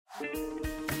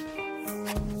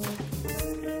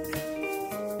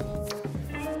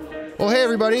Well, hey,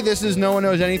 everybody. This is No One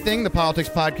Knows Anything, the politics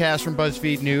podcast from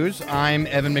BuzzFeed News. I'm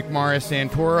Evan McMorris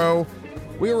Santoro.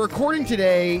 We are recording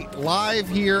today live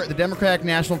here at the Democratic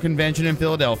National Convention in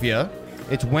Philadelphia.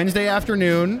 It's Wednesday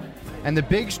afternoon, and the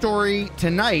big story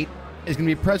tonight is going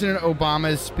to be President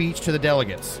Obama's speech to the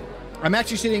delegates. I'm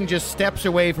actually sitting just steps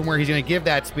away from where he's going to give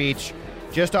that speech,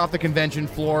 just off the convention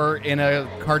floor in a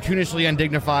cartoonishly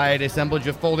undignified assemblage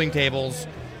of folding tables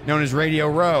known as Radio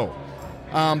Row.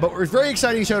 But we're a very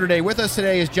exciting show today. With us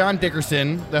today is John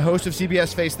Dickerson, the host of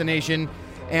CBS Face the Nation,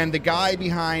 and the guy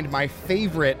behind my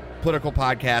favorite political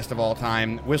podcast of all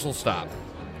time, Whistle Stop.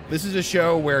 This is a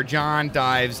show where John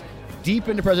dives deep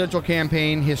into presidential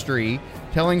campaign history,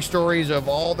 telling stories of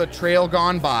all the trail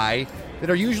gone by that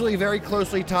are usually very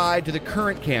closely tied to the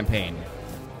current campaign,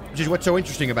 which is what's so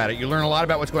interesting about it. You learn a lot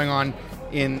about what's going on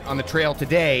on the trail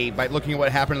today by looking at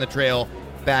what happened on the trail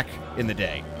back in the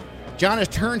day. John has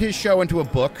turned his show into a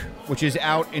book, which is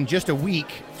out in just a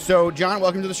week. So, John,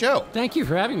 welcome to the show. Thank you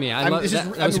for having me. This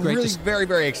is really very,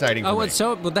 very exciting. Well,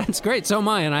 that's great. So am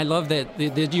I, and I love that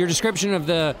your description of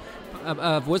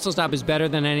Whistle Stop is better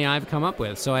than any I've come up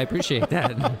with. So I appreciate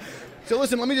that. So,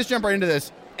 listen, let me just jump right into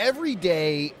this. Every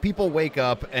day, people wake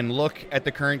up and look at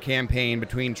the current campaign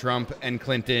between Trump and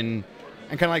Clinton,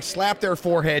 and kind of like slap their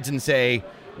foreheads and say,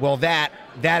 "Well, that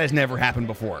has never happened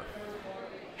before."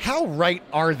 How right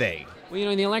are they? Well,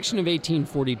 in the election of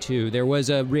 1842, there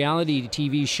was a reality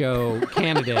TV show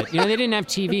candidate. They didn't have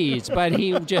TVs, but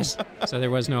so there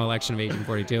was no election of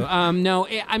 1842.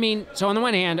 So on the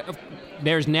one hand,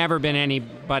 there's never been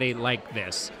anybody like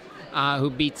this who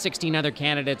beat 16 other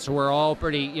candidates who were all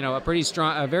a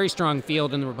very strong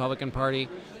field in the Republican Party.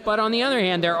 But on the other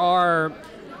hand,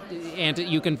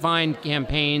 you can find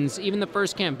campaigns, even the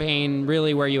first campaign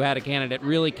really where you had a candidate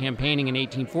really campaigning in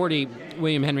 1840,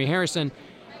 William Henry Harrison.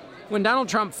 When Donald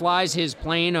Trump flies his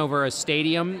plane over a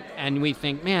stadium and we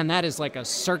think, man, that is like a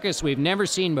circus we've never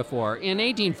seen before. In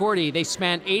 1840, they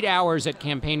spent 8 hours at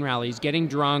campaign rallies getting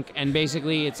drunk, and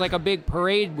basically it's like a big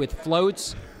parade with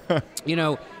floats.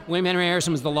 William Henry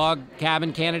Harrison was the log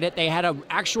cabin candidate. They had an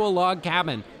actual log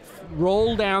cabin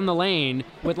roll down the lane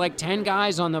with like 10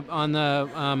 guys on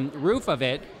the roof of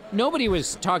it. Nobody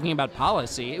was talking about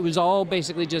policy. It was all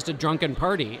basically just a drunken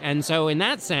party. And so in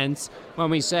that sense, when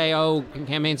we say,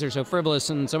 campaigns are so frivolous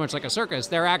and so much like a circus,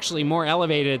 they're actually more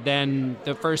elevated than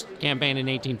the first campaign in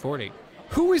 1840.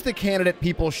 Who is the candidate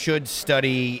people should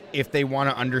study if they want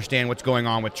to understand what's going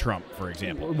on with Trump, for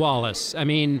example? Wallace.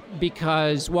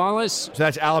 Because Wallace... So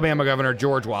that's Alabama Governor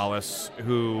George Wallace,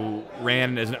 who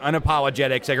ran as an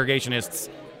unapologetic segregationist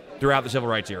throughout the Civil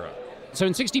Rights era. So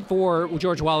in 64,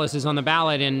 George Wallace is on the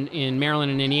ballot in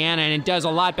Maryland and Indiana, and it does a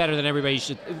lot better than everybody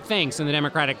thinks in the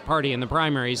Democratic Party in the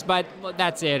primaries. But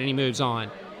that's it, and he moves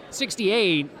on.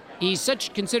 68... He's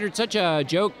considered such a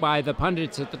joke by the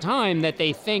pundits at the time that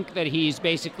they think that he's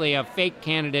basically a fake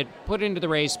candidate put into the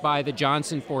race by the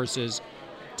Johnson forces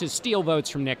to steal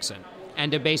votes from Nixon.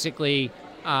 And to basically,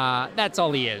 that's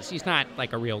all he is. He's not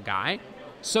like a real guy.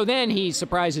 So then he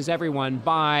surprises everyone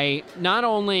by not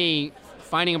only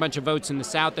finding a bunch of votes in the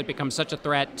South that become such a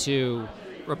threat to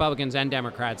Republicans and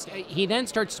Democrats, he then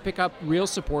starts to pick up real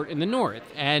support in the North.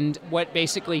 And what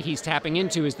basically he's tapping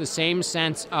into is the same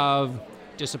sense of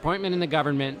disappointment in the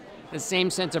government, the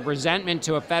same sense of resentment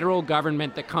to a federal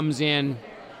government that comes in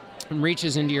and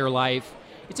reaches into your life.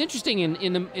 It's interesting,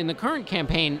 in the current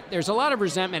campaign, there's a lot of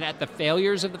resentment at the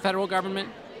failures of the federal government,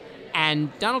 and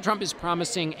Donald Trump is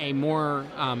promising a more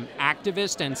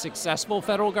activist and successful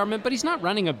federal government, but he's not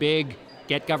running a big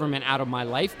get government out of my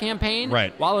life campaign.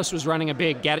 Right. Wallace was running a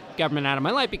big get government out of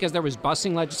my life because there was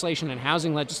busing legislation and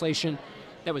housing legislation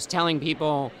that was telling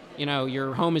people,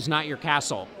 your home is not your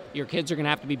castle. Your kids are going to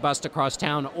have to be bused across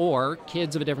town, or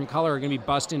kids of a different color are going to be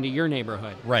bused into your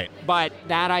neighborhood. Right. But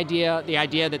the idea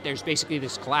that there's basically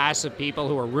this class of people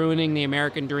who are ruining the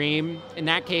American dream, in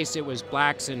that case it was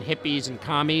blacks and hippies and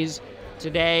commies.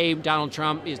 Today, Donald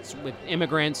Trump is with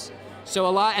immigrants.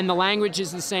 So and the language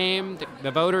is the same.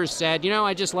 The voters said,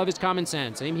 I just love his common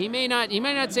sense. He may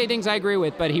not say things I agree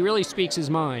with, but he really speaks his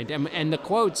mind. And the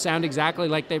quotes sound exactly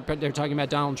like they're talking about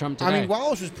Donald Trump today.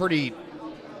 Wallace was pretty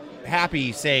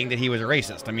happy saying that he was a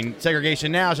racist.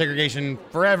 Segregation now, segregation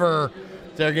forever,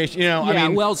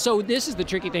 segregation, so this is the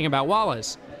tricky thing about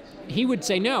Wallace. He would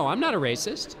say, no, I'm not a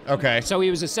racist. Okay. So he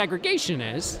was a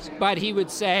segregationist, but he would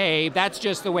say that's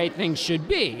just the way things should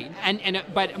be.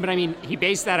 But he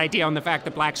based that idea on the fact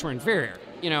that blacks were inferior,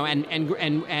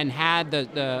 and had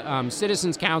the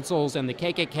citizens councils and the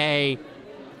KKK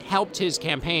helped his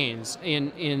campaigns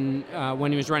in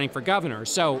when he was running for governor.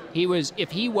 So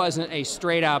if he wasn't a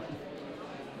straight up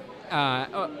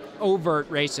overt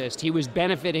racist, he was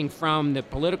benefiting from the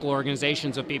political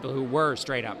organizations of people who were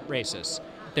straight up racists.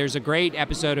 There's a great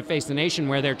episode of Face the Nation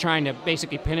where they're trying to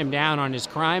basically pin him down on his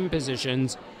crime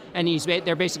positions, and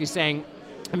they're basically saying,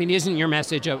 I mean, isn't your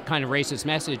message a kind of racist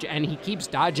message? And he keeps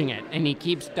dodging it, and he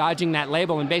keeps dodging that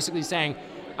label and basically saying,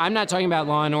 I'm not talking about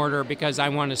law and order because I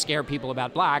want to scare people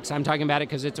about blacks. I'm talking about it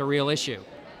because it's a real issue.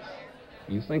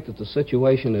 You think that the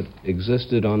situation that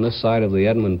existed on this side of the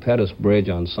Edmund Pettus Bridge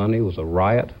on Sunday was a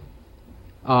riot?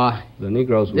 The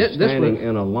Negroes were standing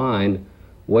in a line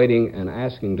waiting and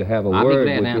asking to have a word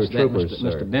with your troopers,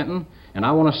 sir. Mr. Benton, and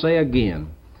I want to say again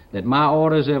that my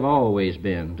orders have always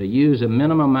been to use a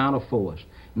minimum amount of force.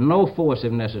 No force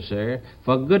if necessary.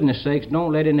 For goodness sakes,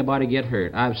 don't let anybody get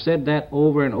hurt. I've said that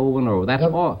over and over and over. That's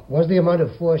all. Was the amount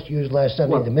of force used last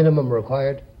Sunday the minimum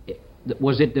required?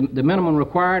 Was it the minimum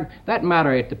required? That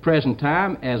matter at the present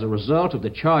time, as a result of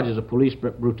the charges of police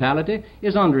brutality,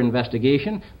 is under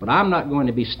investigation, but I'm not going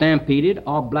to be stampeded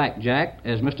or blackjacked,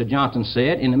 as Mr. Johnson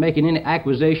said, into making any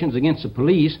accusations against the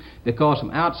police because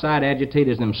some outside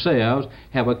agitators themselves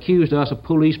have accused us of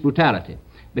police brutality.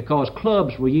 Because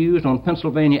clubs were used on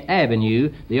Pennsylvania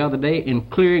Avenue the other day in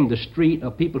clearing the street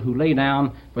of people who lay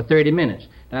down for 30 minutes.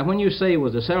 Now, when you say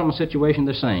was the settlement situation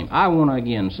the same, I want to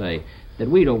again say that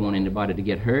we don't want anybody to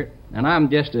get hurt, and I'm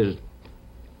just as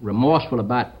remorseful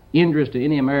about injuries to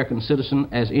any American citizen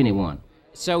as anyone.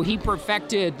 So he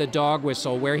perfected the dog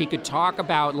whistle where he could talk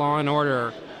about law and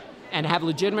order and have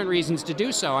legitimate reasons to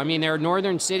do so. I mean, there are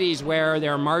northern cities where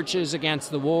there are marches against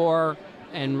the war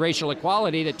and racial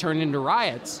equality that turned into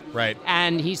riots. Right.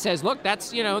 And he says, look,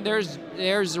 that's,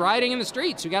 there's rioting in the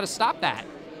streets. We got to stop that.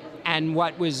 And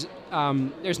what was,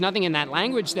 there's nothing in that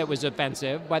language that was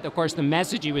offensive, but of course the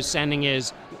message he was sending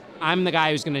is, I'm the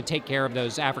guy who's going to take care of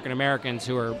those African Americans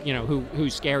who are, who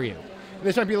scare you.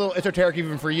 This might be a little esoteric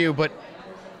even for you, but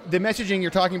the messaging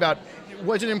you're talking about,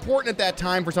 was it important at that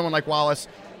time for someone like Wallace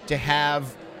to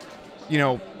have,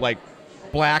 like,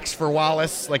 blacks for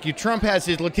Wallace? Like, Trump has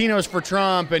his Latinos for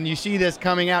Trump, and you see this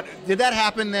coming out. Did that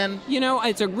happen then?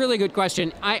 It's a really good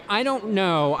question. I don't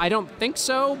know. I don't think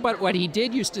so, but what he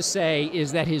did used to say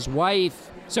is that his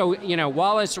wife,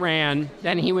 Wallace ran,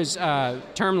 then he was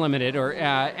term limited,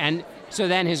 and so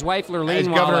then his wife,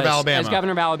 Lurleen Wallace, as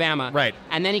governor of Alabama. Right.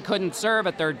 And then he couldn't serve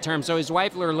a third term, so his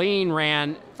wife, Lurleen,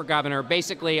 ran for governor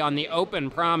basically on the open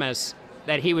promise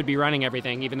that he would be running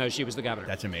everything, even though she was the governor.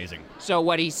 That's amazing. So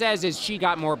what he says is she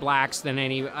got more blacks than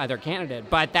any other candidate,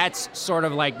 but that's sort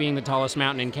of like being the tallest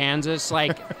mountain in Kansas.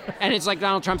 And it's like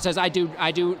Donald Trump says, I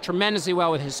do tremendously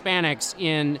well with Hispanics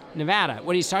in Nevada.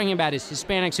 What he's talking about is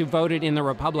Hispanics who voted in the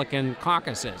Republican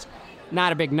caucuses.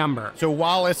 Not a big number. So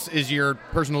Wallace is your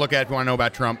person to look at if you want to know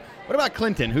about Trump. What about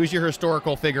Clinton? Who's your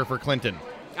historical figure for Clinton?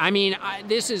 I mean,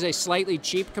 this is a slightly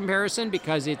cheap comparison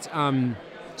because it's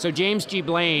so James G.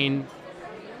 Blaine,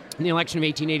 in the election of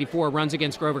 1884, runs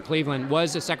against Grover Cleveland,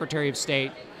 was a Secretary of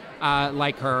State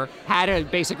like her, had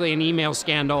basically an email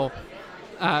scandal.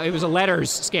 It was a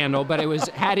letters scandal, but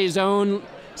had his own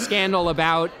scandal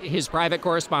about his private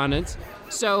correspondence.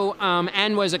 So,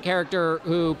 and was a character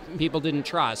who people didn't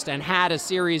trust and had a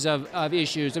series of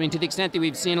issues. I mean, to the extent that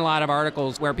we've seen a lot of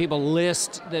articles where people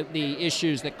list the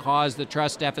issues that caused the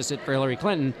trust deficit for Hillary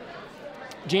Clinton,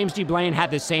 James G. Blaine had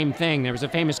the same thing. There was a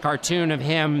famous cartoon of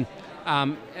him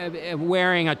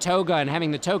wearing a toga and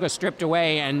having the toga stripped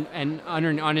away, and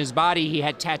on his body he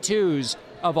had tattoos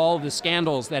of all the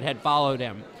scandals that had followed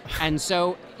him. And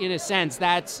so, in a sense,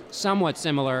 that's somewhat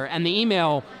similar. And the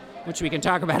email, which we can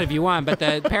talk about if you want, but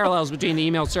the parallels between the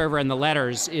email server and the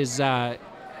letters is well,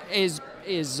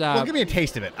 give me a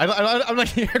taste of it. I'm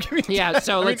like, give me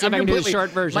so let's see if I can do the short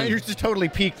version. My ears just totally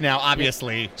peaked now,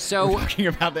 obviously. So we're talking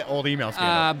about the old email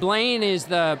scandal. Blaine is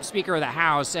the Speaker of the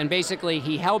House, and basically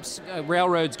he helps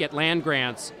railroads get land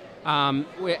grants,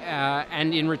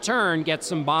 and in return gets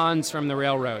some bonds from the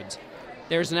railroads.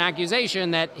 There's an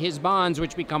accusation that his bonds,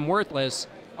 which become worthless,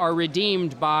 are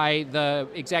redeemed by the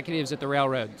executives at the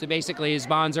railroad. So basically his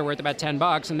bonds are worth about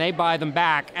 $10, and they buy them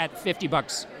back at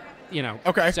 $50.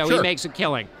 Okay, so sure. He makes a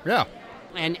killing. Yeah.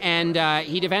 And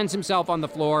he defends himself on the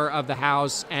floor of the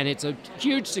House, and it's a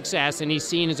huge success, and he's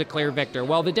seen as a clear victor.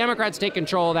 Well, the Democrats take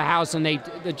control of the House, and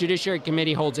the Judiciary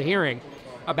Committee holds a hearing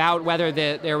about whether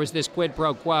there was this quid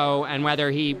pro quo and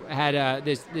whether he had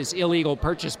this illegal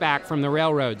purchase back from the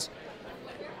railroads.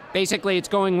 Basically, it's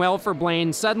going well for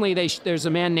Blaine. Suddenly, there's a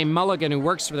man named Mulligan who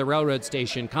works for the railroad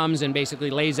station, comes and basically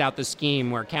lays out the scheme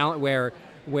where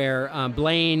where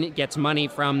Blaine gets money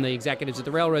from the executives at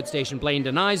the railroad station. Blaine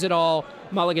denies it all.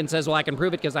 Mulligan says, well, I can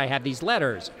prove it because I have these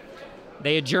letters.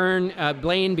 They adjourn.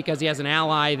 Blaine, because he has an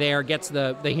ally there, gets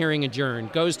the hearing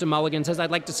adjourned. Goes to Mulligan, says,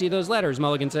 I'd like to see those letters.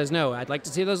 Mulligan says no. I'd like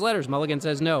to see those letters. Mulligan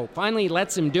says no. Finally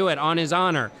lets him do it on his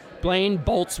honor. Blaine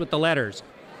bolts with the letters.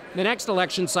 The next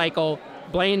election cycle,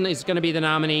 Blaine is going to be the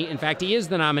nominee. In fact, he is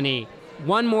the nominee.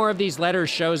 One more of these letters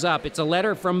shows up. It's a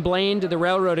letter from Blaine to the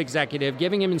railroad executive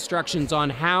giving him instructions on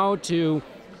how to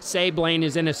say Blaine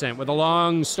is innocent, with a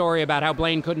long story about how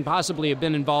Blaine couldn't possibly have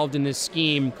been involved in this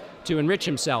scheme to enrich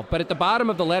himself. But at the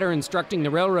bottom of the letter instructing the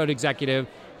railroad executive,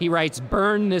 he writes,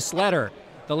 burn this letter.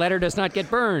 The letter does not get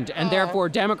burned, and therefore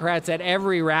Democrats at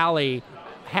every rally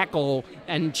heckle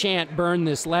and chant, burn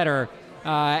this letter.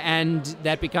 And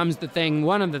that becomes the thing,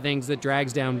 one of the things that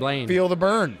drags down Blaine. Feel the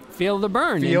burn. Feel the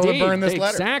burn, Feel indeed. the burn this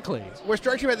letter. Exactly. What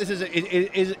strikes me about this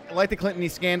is like the Clinton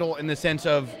scandal in the sense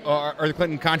of, or the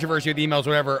Clinton controversy with emails,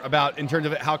 whatever, about in terms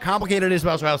of how complicated it is, but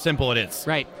also how simple it is.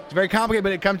 Right. It's very complicated,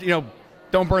 but it comes,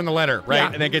 don't burn the letter, right?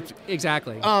 Yeah, and then gets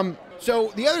exactly.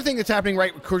 So the other thing that's happening,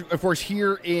 right, of course,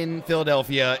 here in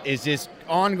Philadelphia is this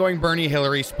ongoing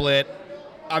Bernie-Hillary split.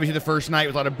 Obviously, the first night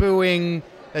was a lot of booing.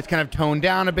 That's kind of toned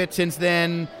down a bit since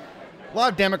then. A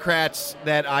lot of Democrats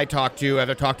that I've talked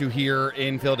to here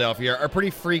in Philadelphia, are pretty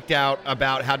freaked out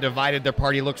about how divided their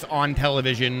party looks on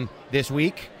television this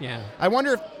week. Yeah. I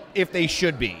wonder if they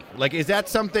should be. Like, is that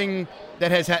something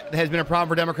that has been a problem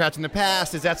for Democrats in the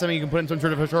past? Is that something you can put in some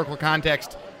sort of historical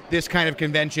context, this kind of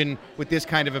convention with this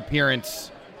kind of appearance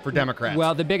for Democrats?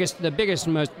 Well, the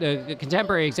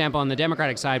contemporary example on the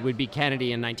Democratic side would be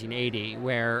Kennedy in 1980,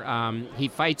 where he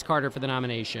fights Carter for the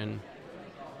nomination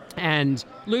and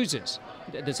loses,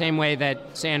 the same way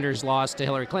that Sanders lost to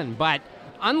Hillary Clinton. But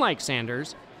unlike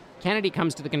Sanders, Kennedy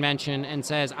comes to the convention and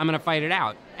says, I'm going to fight it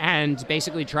out, and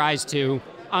basically tries to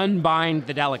unbind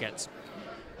the delegates.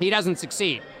 He doesn't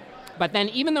succeed. But then,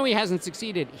 even though he hasn't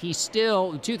succeeded,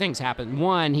 two things happen.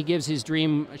 One, he gives his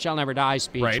Dream Shall Never Die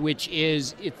speech, right, which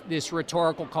is this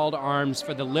rhetorical call to arms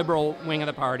for the liberal wing of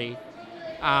the party.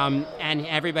 And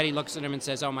everybody looks at him and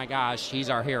says, oh my gosh, he's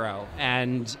our hero.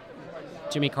 And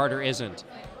Jimmy Carter isn't.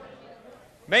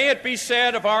 May it be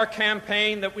said of our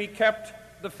campaign that we kept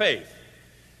the faith.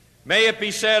 May it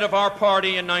be said of our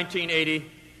party in 1980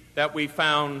 that we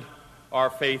found our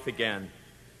faith again.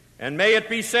 And may it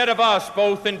be said of us,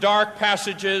 both in dark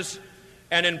passages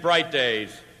and in bright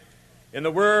days, in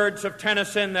the words of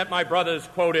Tennyson that my brothers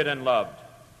quoted and loved,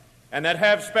 and that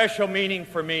have special meaning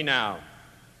for me now.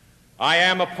 I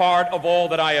am a part of all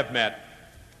that I have met.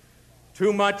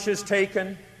 Too much is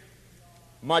taken,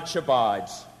 much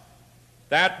abides.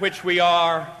 That which we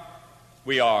are,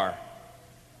 we are.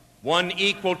 One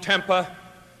equal temper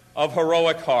of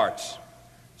heroic hearts,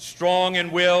 strong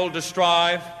in will to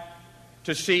strive,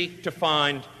 to seek, to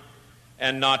find,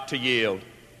 and not to yield.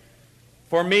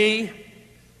 For me,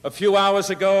 a few hours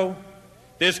ago,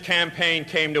 this campaign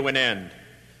came to an end.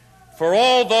 For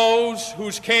all those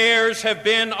whose cares have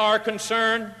been our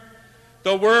concern,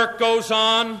 the work goes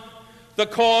on, the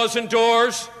cause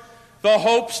endures, the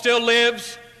hope still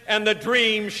lives, and the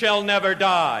dream shall never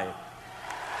die.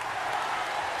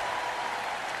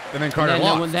 And then Carter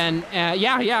lost. And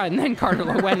then Carter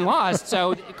went and lost.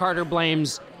 So Carter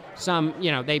blames some of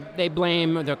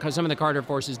the Carter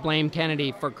forces blame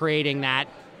Kennedy for creating that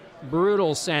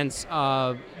brutal sense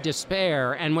of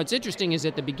despair. And what's interesting is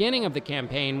at the beginning of the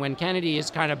campaign, when Kennedy is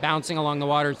kind of bouncing along the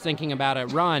water thinking about a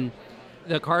run,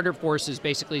 the Carter forces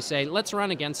basically say, let's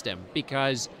run against him,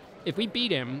 because if we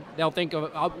beat him, they'll think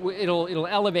it'll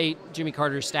elevate Jimmy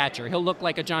Carter's stature. He'll look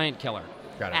like a giant killer.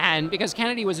 Got it. And because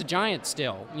Kennedy was a giant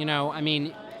still,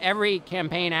 every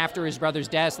campaign after his brother's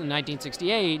death in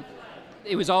 1968,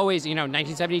 it was always,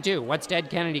 1972, what's dead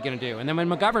Kennedy going to do? And then when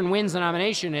McGovern wins the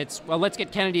nomination, it's, well, let's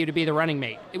get Kennedy to be the running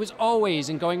mate. It was always,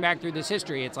 and going back through this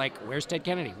history, it's like, where's Ted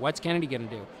Kennedy? What's Kennedy going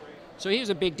to do? So he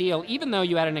was a big deal, even though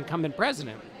you had an incumbent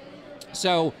president.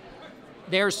 So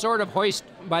they're sort of hoist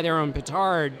by their own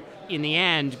petard in the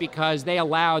end, because there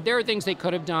are things they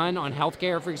could have done on health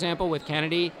care, for example, with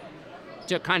Kennedy,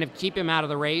 to kind of keep him out of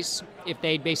the race if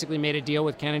they'd basically made a deal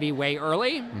with Kennedy way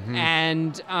early. Mm-hmm.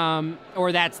 And,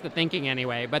 or that's the thinking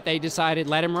anyway, but they decided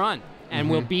let him run and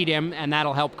we'll beat him and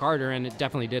that'll help Carter, and it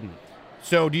definitely didn't.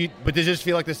 So but does this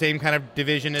feel like the same kind of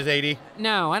division as 80?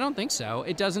 No, I don't think so.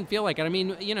 It doesn't feel like it. I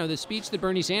mean, the speech that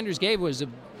Bernie Sanders gave was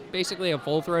basically a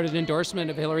full-throated endorsement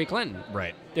of Hillary Clinton.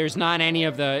 Right. There's not any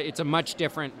of it's a much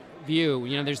different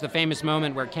view. There's the famous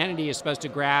moment where Kennedy is supposed to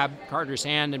grab Carter's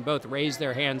hand and both raise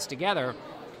their hands together.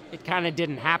 It kind of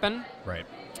didn't happen. Right.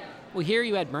 Well, here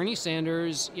you had Bernie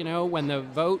Sanders, when the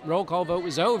roll call vote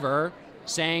was over,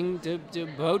 saying to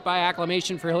vote by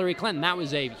acclamation for Hillary Clinton. That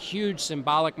was a huge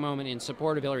symbolic moment in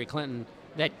support of Hillary Clinton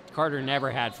that Carter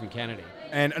never had from Kennedy.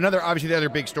 And obviously the other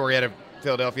big story out of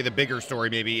Philadelphia, the bigger story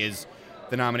maybe, is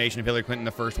the nomination of Hillary Clinton,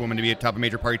 the first woman to be atop a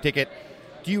major party ticket.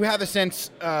 Do you have a sense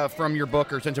from your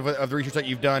book or sense of the research that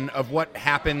you've done of what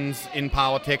happens in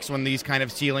politics when these kind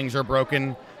of ceilings are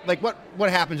broken? Like what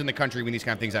happens in the country when these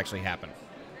kind of things actually happen?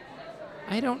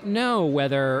 I don't know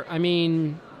whether,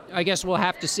 I guess we'll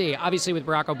have to see. Obviously with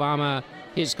Barack Obama,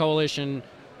 his coalition,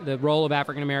 the role of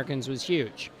African Americans was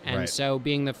huge. And so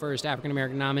being the first African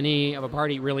American nominee of a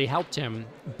party really helped him,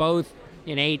 both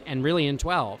in 8 and really in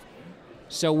 12.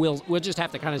 So we'll just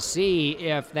have to kind of see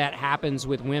if that happens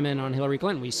with women on Hillary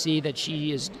Clinton. We see that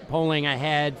she is polling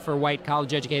ahead for white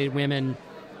college-educated women,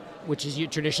 which has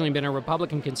traditionally been a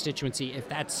Republican constituency. If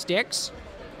that sticks,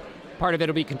 part of it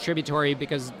will be contributory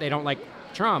because they don't like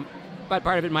Trump, but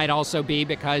part of it might also be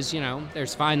because,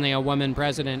 there's finally a woman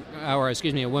president,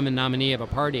 a woman nominee of a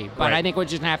party. But I think we'll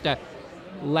just have to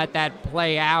let that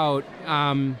play out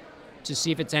to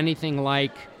see if it's anything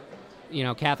like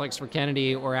Catholics for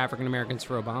Kennedy or African Americans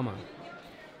for Obama.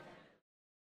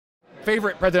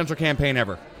 Favorite presidential campaign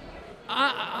ever?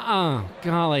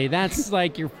 Golly, that's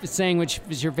like you're saying which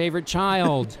is your favorite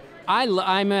child. I love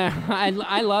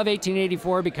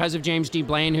 1884 because of James D.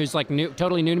 Blaine, who's like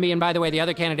totally new to me. And by the way, the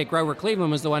other candidate, Grover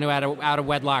Cleveland, was the one who had a out of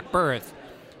wedlock birth.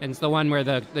 And it's the one where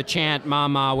the chant,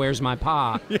 "Mama, where's my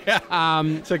pa?" Yeah,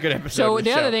 it's a good episode. So of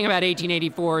the show. other thing about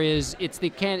 1884 is it's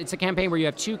a campaign where you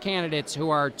have two candidates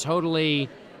who are totally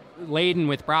laden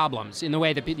with problems in the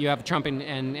way that you have Trump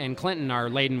and Clinton are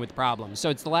laden with problems. So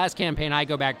it's the last campaign I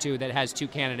go back to that has two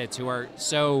candidates who are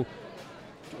so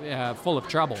full of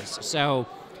troubles. So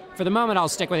for the moment, I'll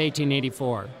stick with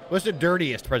 1884. What's the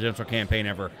dirtiest presidential campaign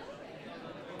ever?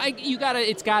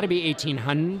 It's got to be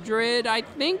 1800, I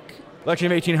think. Election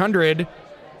of 1800,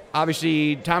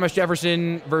 obviously Thomas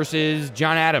Jefferson versus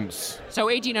John Adams. So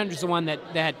 1800 is the one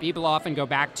that people often go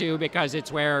back to because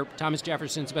it's where Thomas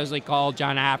Jefferson supposedly called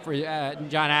John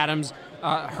Adams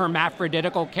a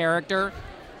hermaphroditical character.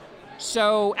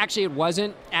 So actually it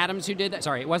wasn't Adams who did that.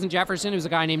 Sorry, it wasn't Jefferson. It was a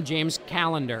guy named James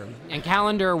Callender. And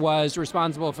Callender was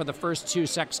responsible for the first 2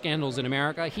 sex scandals in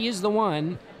America. He is the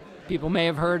one. People may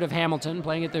have heard of Hamilton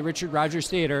playing at the Richard Rodgers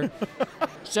Theater.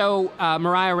 So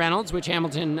Mariah Reynolds, which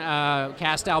Hamilton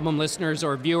cast album listeners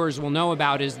or viewers will know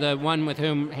about, is the one with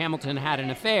whom Hamilton had an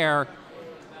affair.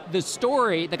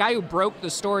 The guy who broke the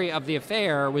story of the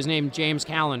affair was named James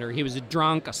Callender. He was a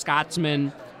drunk, a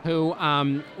Scotsman, who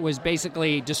was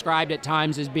basically described at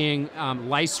times as being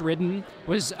lice-ridden,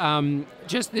 was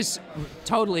just this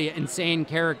totally insane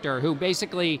character who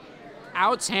basically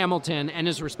outs Hamilton and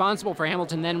is responsible for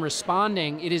Hamilton then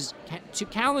responding. It is to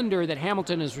Callender that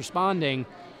Hamilton is responding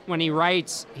when he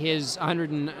writes his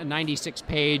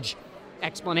 196-page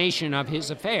explanation of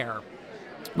his affair,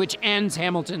 which ends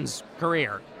Hamilton's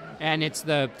career. And it's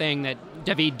the thing that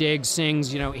Daveed Diggs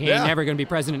sings, he ain't never going to be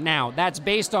president now. That's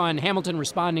based on Hamilton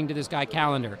responding to this guy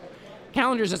Callender.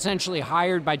 Callender's essentially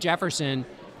hired by Jefferson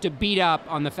to beat up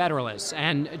on the Federalists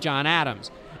and John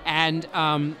Adams. And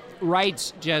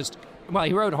writes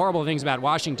he wrote horrible things about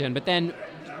Washington, but then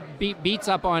beats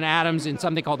up on Adams in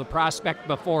something called The Prospect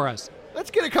Before Us. Let's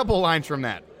get a couple lines from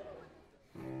that.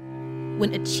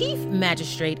 When a chief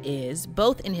magistrate is,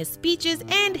 both in his speeches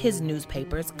and his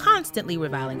newspapers, constantly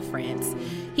reviling France,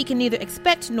 he can neither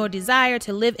expect nor desire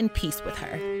to live in peace with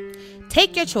her.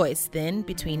 Take your choice, then,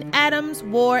 between Adams,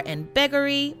 war and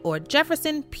beggary, or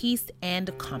Jefferson, peace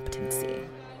and competency.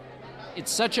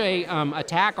 It's such a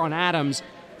attack on Adams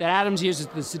that Adams uses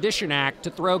the Sedition Act to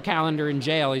throw Callender in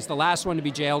jail. He's the last one to be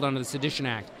jailed under the Sedition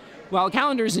Act. While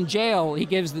Callender's in jail, he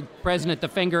gives the president the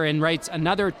finger and writes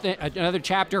another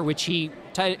chapter which he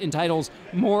entitles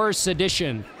More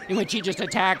Sedition, in which he just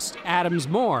attacks Adams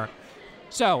more.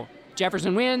 So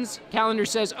Jefferson wins. Callender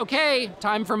says, okay,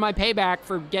 time for my payback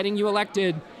for getting you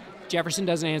elected. Jefferson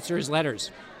doesn't answer his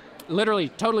letters. Literally,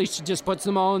 totally just puts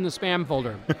them all in the spam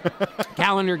folder.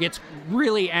 Callender gets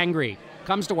really angry,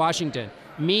 comes to Washington,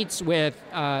 meets with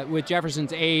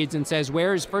Jefferson's aides and says,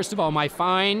 where's, first of all, my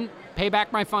fine? Pay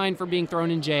back my fine for being thrown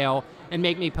in jail and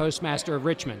make me postmaster of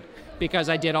Richmond because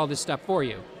I did all this stuff for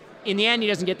you. In the end, he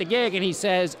doesn't get the gig, and he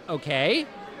says, okay,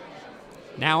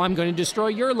 now I'm going to destroy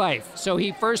your life. So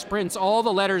he first prints all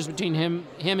the letters between him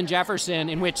and Jefferson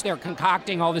in which they're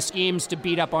concocting all the schemes to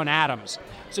beat up on Adams.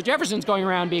 So Jefferson's going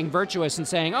around being virtuous and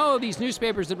saying, oh, these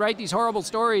newspapers that write these horrible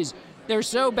stories, they're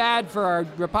so bad for our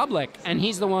republic. And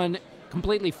he's the one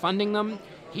completely funding them.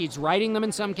 He's writing them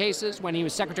in some cases. When he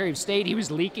was Secretary of State, he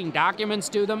was leaking documents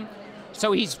to them.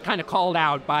 So he's kind of called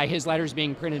out by his letters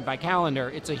being printed by Callender.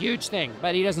 It's a huge thing,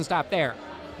 but he doesn't stop there.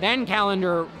 Then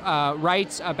Callender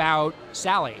writes about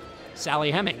Sally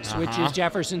Hemings, which is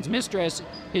Jefferson's mistress,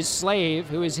 his slave,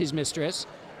 who is his mistress.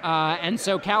 And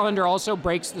so Callender also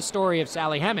breaks the story of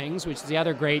Sally Hemings, which is the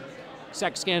other great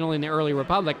sex scandal in the early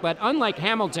republic. But unlike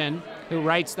Hamilton, who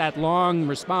writes that long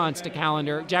response to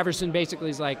Callender, Jefferson basically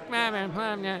is like,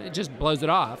 it just blows it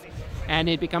off. And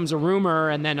it becomes a rumor,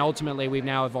 and then ultimately we've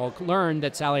now have all learned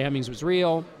that Sally Hemings was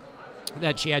real,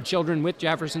 that she had children with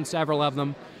Jefferson, several of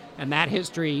them, and that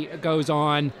history goes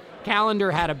on.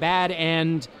 Callender had a bad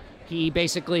end. He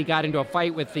basically got into a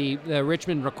fight with the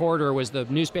Richmond Recorder, was the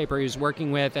newspaper he was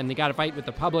working with, and he got a fight with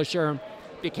the publisher,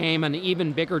 became an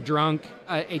even bigger drunk.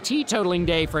 A teetotaling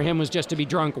day for him was just to be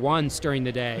drunk once during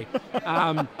the day.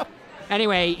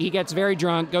 Anyway, he gets very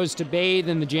drunk, goes to bathe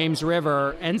in the James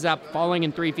River, ends up falling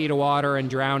in 3 feet of water and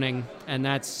drowning. And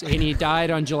he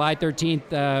died on July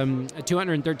 13th,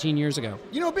 213 years ago.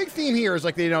 A big theme here is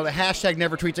like, the hashtag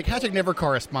never tweets, like hashtag never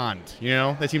correspond.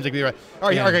 That seems like the right. All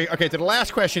right, yeah. Okay. So the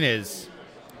last question is,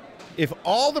 if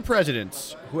all the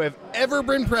presidents who have ever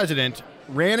been president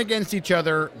ran against each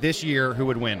other this year, who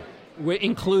would win?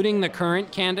 Including the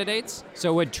current candidates?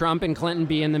 So would Trump and Clinton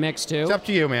be in the mix too? It's up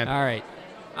to you, man. All right.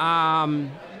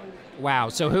 Wow.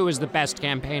 So who is the best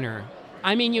campaigner?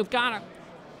 I mean, you've got to...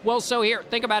 Well, so here,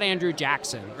 think about Andrew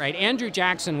Jackson, right? Andrew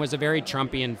Jackson was a very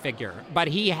Trumpian figure, but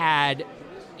he had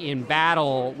in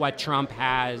battle what Trump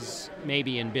has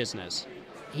maybe in business.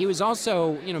 He was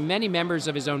also, many members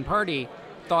of his own party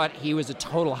thought he was a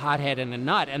total hothead and a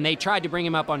nut, and they tried to bring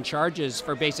him up on charges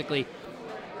for basically...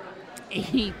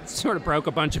 He sort of broke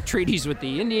a bunch of treaties with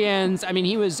the Indians. I mean,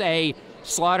 he was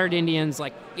slaughtered Indians,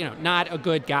 not a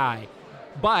good guy.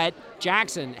 But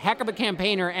Jackson, heck of a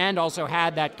campaigner, and also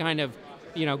had that kind of,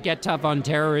 get tough on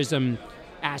terrorism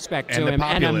aspect to him,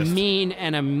 and a mean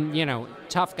and a,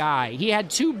 tough guy. He had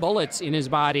 2 bullets in his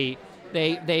body.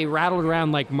 They rattled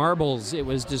around like marbles, it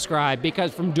was described,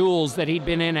 because from duels that he'd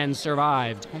been in and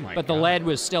survived. Oh my but God. The lead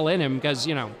was still in him because,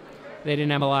 they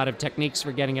didn't have a lot of techniques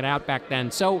for getting it out back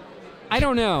then. So I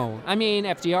don't know. I mean,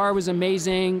 FDR was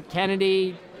amazing.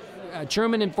 Kennedy,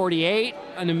 Truman in 48,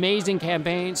 an amazing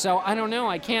campaign. So I don't know.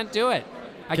 I can't do it.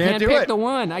 I can't pick the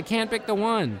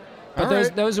one.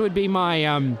 But those would be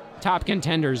my top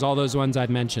contenders, all those ones I've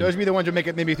mentioned. Those would be the ones who make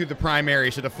it maybe through the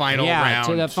primaries to the final round. Yeah,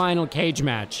 to the final cage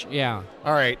match. Yeah.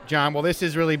 All right, John. Well, this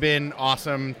has really been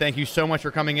awesome. Thank you so much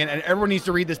for coming in. And everyone needs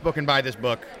to read this book and buy this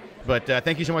book. But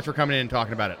thank you so much for coming in and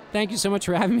talking about it. Thank you so much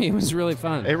for having me. It was really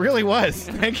fun. It really was.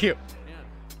 Thank you.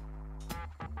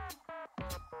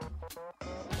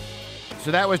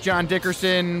 So that was John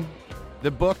Dickerson. The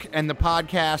book and the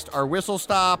podcast are Whistle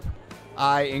Stop.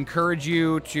 I encourage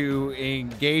you to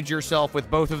engage yourself with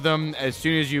both of them as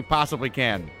soon as you possibly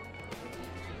can.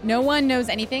 No One Knows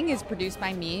Anything is produced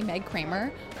by me, Meg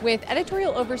Kramer, with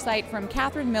editorial oversight from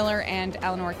Catherine Miller and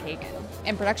Eleanor Kagan,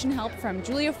 and production help from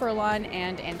Julia Furlan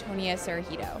and Antonia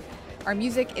Cerejito. Our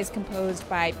music is composed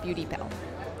by Beauty Pill.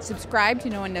 Subscribe to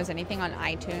No One Knows Anything on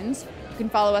iTunes. You can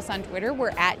follow us on Twitter.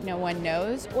 We're at No One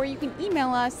Knows, or you can email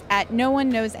us at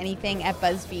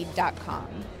noneknowsanything@buzzfeed.com.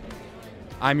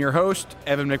 I'm your host,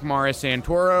 Evan McMorris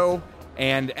Santoro,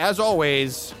 and as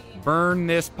always, burn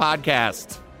this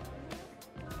podcast.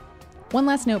 One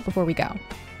last note before we go.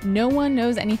 No One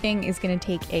Knows Anything is going to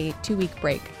take a 2-week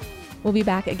break. We'll be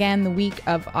back again the week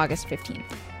of August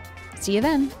 15th. See you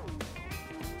then.